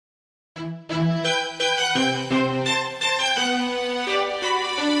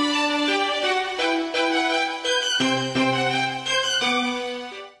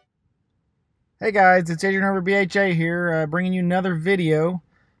Hey guys, it's Adrian over BHA here, bringing you another video.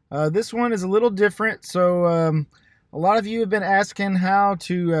 This one is a little different. So a lot of you have been asking how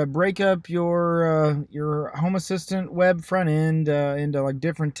to break up your Home Assistant web front end into like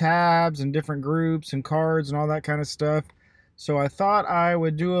different tabs and different groups and cards and all that kind of stuff. So I thought I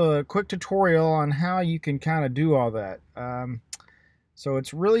would do a quick tutorial on how you can kind of do all that. So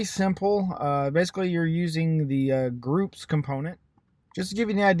it's really simple. Basically, you're using the groups component. Just to give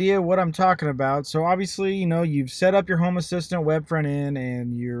you an idea of what I'm talking about. So obviously, you know, you've set up your Home Assistant web front end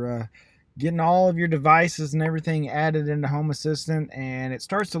and you're getting all of your devices and everything added into Home Assistant, and it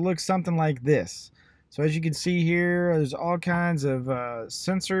starts to look something like this. So as you can see here, there's all kinds of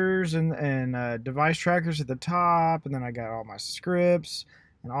sensors and device trackers at the top, and then I got all my scripts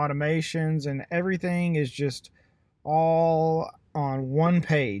and automations, and everything is just all on one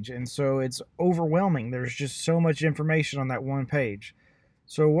page, and so it's overwhelming. There's just so much information on that one page.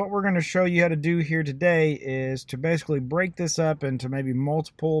 So what we're going to show you how to do here today is to basically break this up into maybe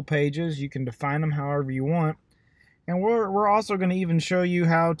multiple pages. You can define them however you want, and we're also going to even show you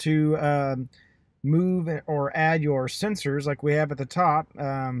how to move or add your sensors like we have at the top,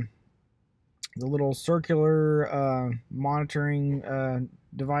 the little circular monitoring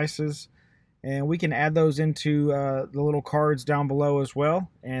devices. And we can add those into the little cards down below as well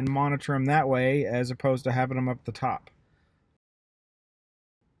and monitor them that way as opposed to having them up the top.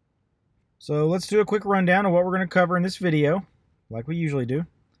 So let's do a quick rundown of what we're going to cover in this video, like we usually do.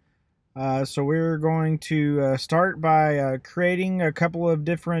 So we're going to start by creating a couple of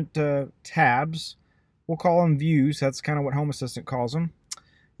different tabs. We'll call them views. That's kind of what Home Assistant calls them.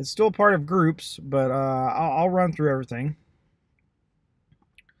 It's still part of groups, but I'll run through everything.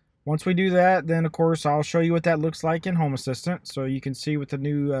 Once we do that, then of course I'll show you what that looks like in Home Assistant so you can see what the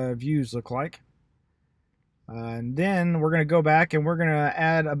new views look like. And then we're going to go back and we're going to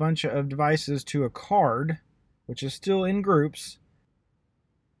add a bunch of devices to a card, which is still in groups.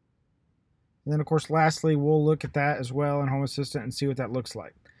 And then of course lastly we'll look at that as well in Home Assistant and see what that looks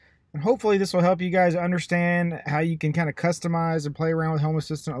like. And hopefully this will help you guys understand how you can kind of customize and play around with Home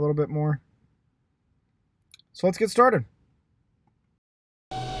Assistant a little bit more. So let's get started.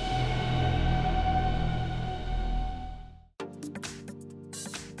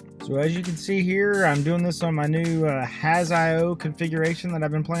 So as you can see here, I'm doing this on my new hassio configuration that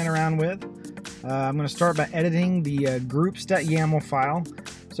I've been playing around with. I'm going to start by editing the groups.yaml file.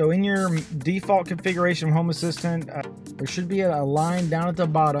 So in your default configuration of Home Assistant, there should be a line down at the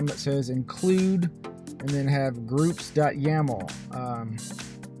bottom that says include and then have groups.yaml.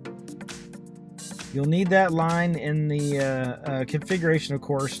 You'll need that line in the configuration, of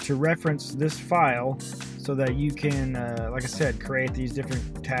course, to reference this file so that you can, like I said, create these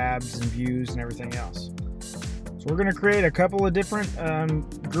different tabs and views and everything else. So we're going to create a couple of different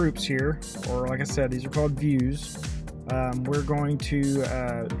groups here, or like I said, these are called views. We're going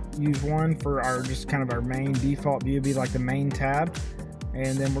to use one for our just kind of our main default view, be like the main tab,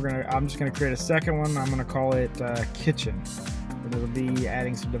 and then I'm just going to create a second one. I'm going to call it kitchen. And it'll be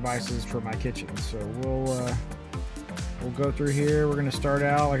adding some devices for my kitchen. So we'll go through here. We're going to start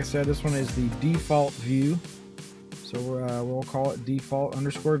out, like I said, this one is the default view. So we'll call it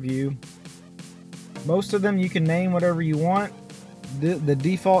default_view. Most of them you can name whatever you want. The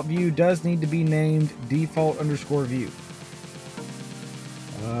default view does need to be named default_view.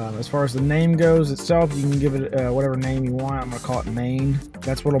 As far as the name goes itself, you can give it whatever name you want. I'm going to call it main.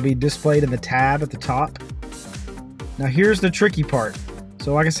 That's what will be displayed in the tab at the top. Now here's the tricky part.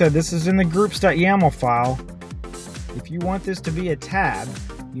 So like I said, this is in the groups.yaml file. If you want this to be a tab,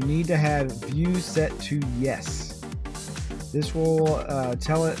 you need to have view set to yes. This will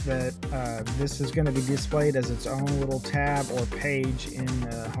tell it that this is going to be displayed as its own little tab or page in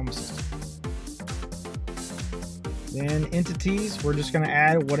Home Assistant. Then entities, we're just going to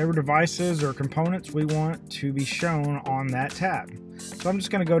add whatever devices or components we want to be shown on that tab. So I'm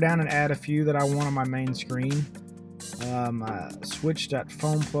just going to go down and add a few that I want on my main screen.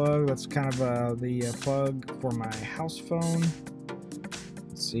 Switch.phoneplug, that's kind of the plug for my house phone.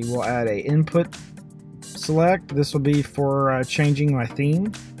 Let's see, we'll add a input select. This will be for changing my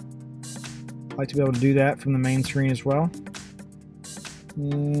theme. I like to be able to do that from the main screen as well.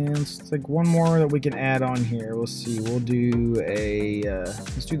 And let's take one more that we can add on here. We'll see, we'll do a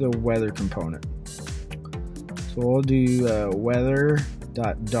let's do the weather component. So we'll do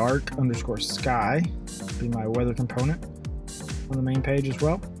weather.dark_sky. Be my weather component on the main page as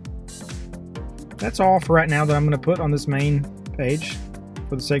well. That's all for right now that I'm going to put on this main page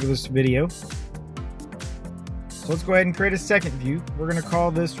for the sake of this video. So let's go ahead and create a second view. We're going to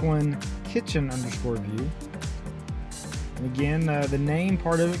call this one kitchen_view. And again, the name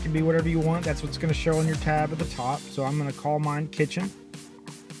part of it can be whatever you want. That's what's going to show on your tab at the top. So I'm going to call mine kitchen.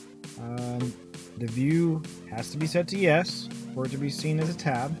 The view has to be set to yes for it to be seen as a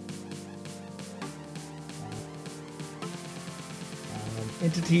tab.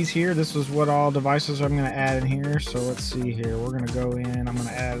 Entities here, this is what all devices I'm going to add in here. So let's see here. We're going to go in. I'm going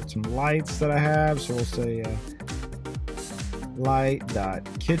to add some lights that I have. So we'll say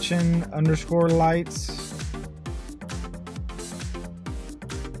light.kitchen_lights.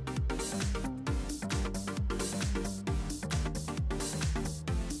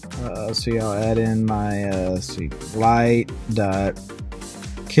 See, I'll add in my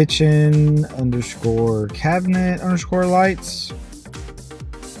light.kitchen_cabinet_lights.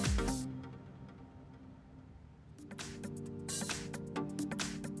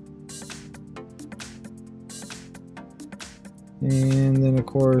 And then of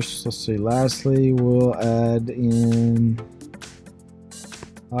course, let's see, lastly we'll add in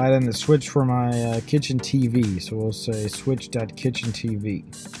the switch for my kitchen TV. So we'll say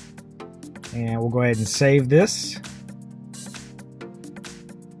switch.kitchentv. And we'll go ahead and save this.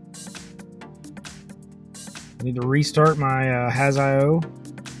 I need to restart my hassio.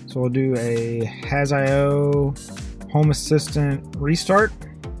 So we'll do a hassio homeassistant restart.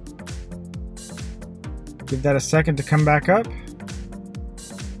 Give that a second to come back up.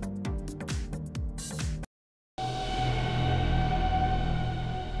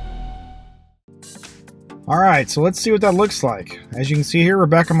 Alright, so let's see what that looks like. As you can see here, we're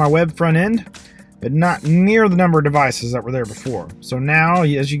back on my web front end, but not near the number of devices that were there before. So now,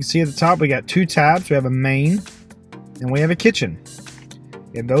 as you can see at the top, we got two tabs. We have a main, and we have a kitchen.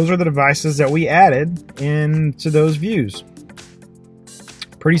 And those are the devices that we added into those views.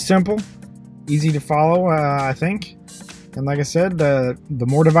 Pretty simple, easy to follow, I think. And like I said, the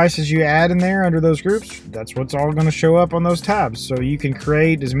more devices you add in there under those groups, that's what's all going to show up on those tabs. So you can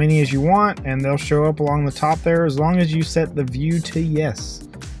create as many as you want, and they'll show up along the top there as long as you set the view to yes.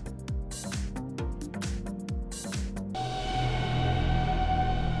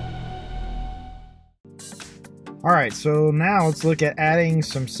 Alright, so now let's look at adding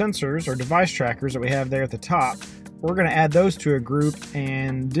some sensors or device trackers that we have there at the top. We're going to add those to a group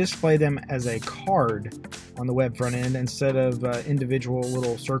and display them as a card on the web front end instead of individual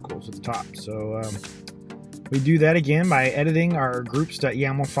little circles at the top. So we do that again by editing our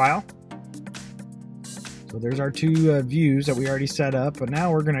groups.yaml file. So there's our two views that we already set up, but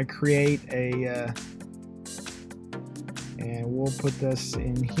now we're going to create a and we'll put this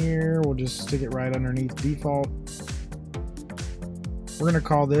in here. We'll just stick it right underneath default. We're going to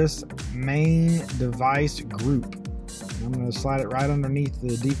call this main device group. I'm going to slide it right underneath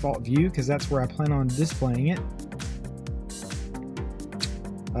the default view because that's where I plan on displaying it.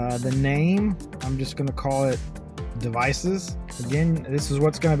 The name, I'm just going to call it devices. Again, this is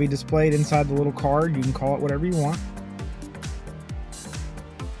what's going to be displayed inside the little card. You can call it whatever you want.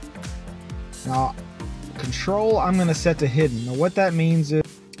 Now, control I'm going to set to hidden. Now what that means is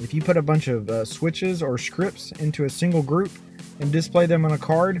if you put a bunch of switches or scripts into a single group and display them on a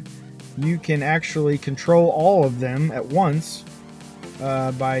card, you can actually control all of them at once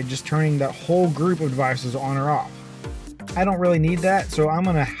by just turning that whole group of devices on or off. I don't really need that, so I'm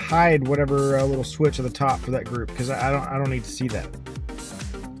going to hide whatever little switch at the top for that group because I don't need to see that.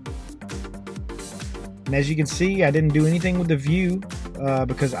 And as you can see, I didn't do anything with the view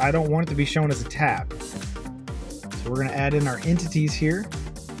because I don't want it to be shown as a tab. So we're going to add in our entities here.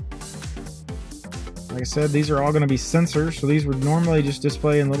 Like I said, these are all going to be sensors, so these would normally just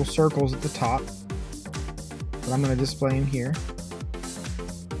display in little circles at the top. But I'm going to display them here.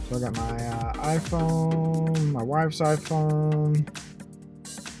 So I got my iPhone, my wife's iPhone,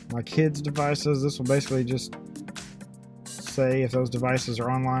 my kids' devices. This will basically just say if those devices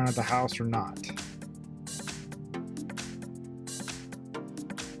are online at the house or not.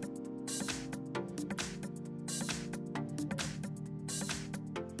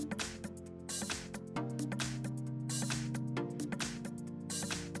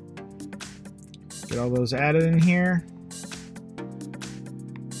 Get all those added in here.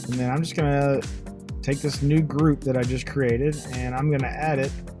 And then I'm just going to take this new group that I just created and I'm going to add it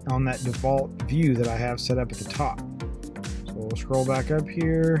on that default view that I have set up at the top. So we'll scroll back up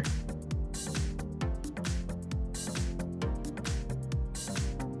here.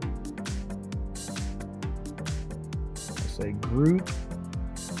 I'll say group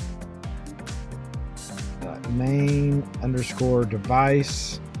main underscore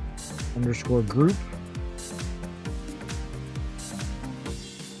device underscore group.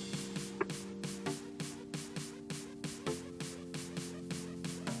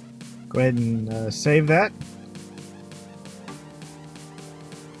 Go ahead and save that.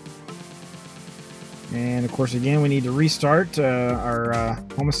 Of course, again, we need to restart our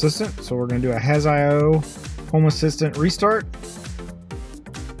Home Assistant. So we're going to do a hassio Home Assistant restart.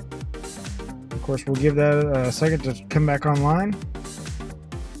 Of course, we'll give that a second to come back online.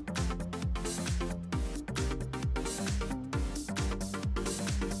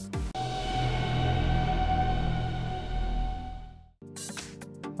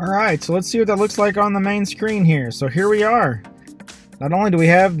 Alright, so let's see what that looks like on the main screen here. So here we are. Not only do we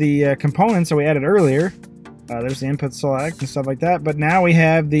have the components that we added earlier, there's the input select and stuff like that, but now we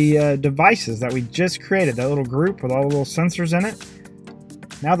have the devices that we just created, that little group with all the little sensors in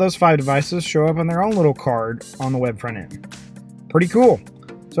it. Now those 5 devices show up on their own little card on the web front end. Pretty cool.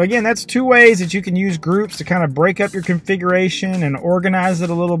 So again, that's 2 ways that you can use groups to kind of break up your configuration and organize it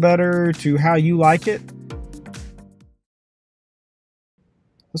a little better to how you like it.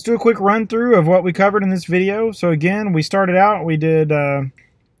 Let's do a quick run through of what we covered in this video. So again, we started out, we did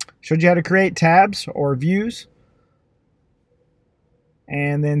showed you how to create tabs or views.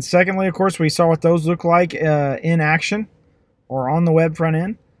 And then secondly, of course, we saw what those look like in action or on the web front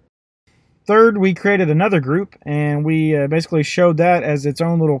end. Third, we created another group and we basically showed that as its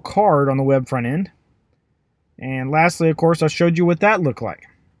own little card on the web front end. And lastly, of course, I showed you what that looked like.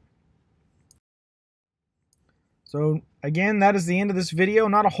 So again, that is the end of this video.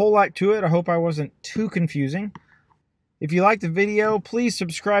 Not a whole lot to it. I hope I wasn't too confusing. If you liked the video, please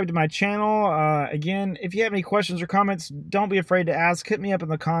subscribe to my channel. Again, if you have any questions or comments, don't be afraid to ask. Hit me up in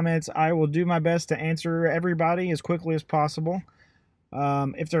the comments. I will do my best to answer everybody as quickly as possible.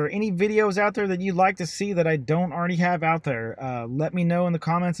 If there are any videos out there that you'd like to see that I don't already have out there, let me know in the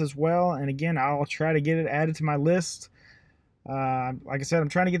comments as well. And again, I'll try to get it added to my list. Like I said, I'm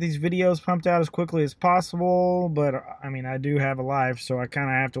trying to get these videos pumped out as quickly as possible, but I mean, I do have a life, so I kind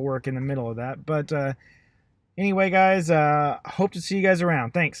of have to work in the middle of that. But anyway, guys, hope to see you guys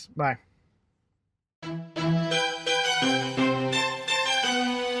around. Thanks. Bye.